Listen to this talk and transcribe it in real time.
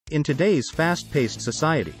In today's fast-paced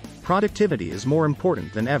society, productivity is more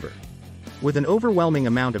important than ever. With an overwhelming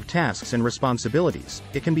amount of tasks and responsibilities,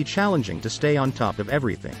 it can be challenging to stay on top of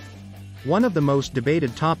everything. One of the most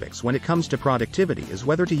debated topics when it comes to productivity is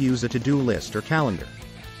whether to use a to-do list or calendar.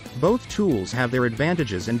 Both tools have their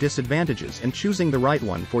advantages and disadvantages, and choosing the right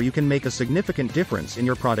one for you can make a significant difference in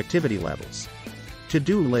your productivity levels.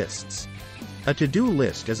 To-do lists. A to-do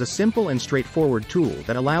list is a simple and straightforward tool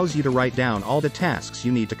that allows you to write down all the tasks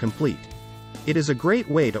you need to complete. It is a great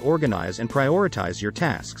way to organize and prioritize your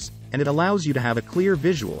tasks, and it allows you to have a clear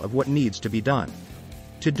visual of what needs to be done.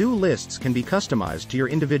 To-do lists can be customized to your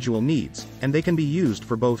individual needs, and they can be used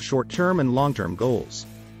for both short-term and long-term goals.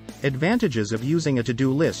 Advantages of using a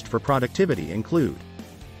to-do list for productivity include: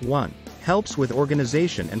 1. Helps with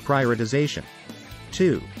organization and prioritization.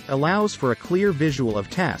 2. Allows for a clear visual of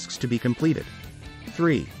tasks to be completed.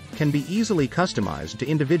 3. Can be easily customized to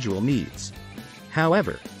individual needs.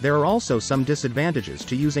 However, there are also some disadvantages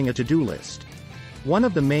to using a to-do list. One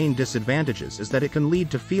of the main disadvantages is that it can lead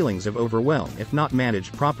to feelings of overwhelm if not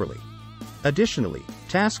managed properly. Additionally,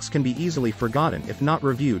 tasks can be easily forgotten if not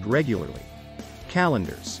reviewed regularly.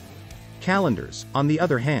 Calendars. Calendars, on the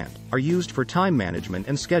other hand, are used for time management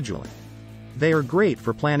and scheduling. They are great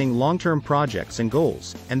for planning long-term projects and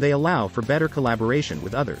goals, and they allow for better collaboration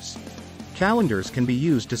with others. Calendars can be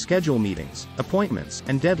used to schedule meetings, appointments,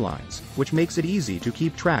 and deadlines, which makes it easy to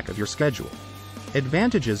keep track of your schedule.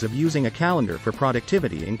 Advantages of using a calendar for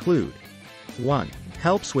productivity include: 1.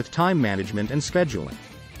 Helps with time management and scheduling.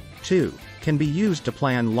 2. Can be used to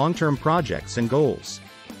plan long-term projects and goals.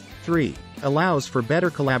 3. Allows for better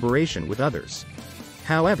collaboration with others.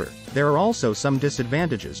 However, there are also some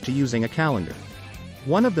disadvantages to using a calendar.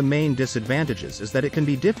 One of the main disadvantages is that it can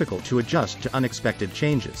be difficult to adjust to unexpected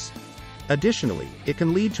changes. Additionally, it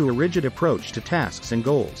can lead to a rigid approach to tasks and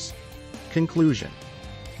goals. Conclusion.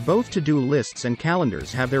 Both to-do lists and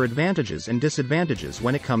calendars have their advantages and disadvantages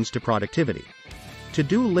when it comes to productivity.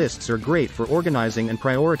 To-do lists are great for organizing and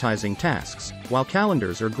prioritizing tasks, while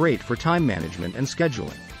calendars are great for time management and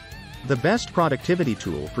scheduling. The best productivity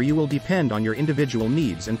tool for you will depend on your individual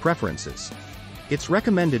needs and preferences. It's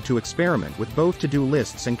recommended to experiment with both to-do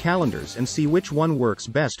lists and calendars and see which one works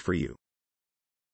best for you.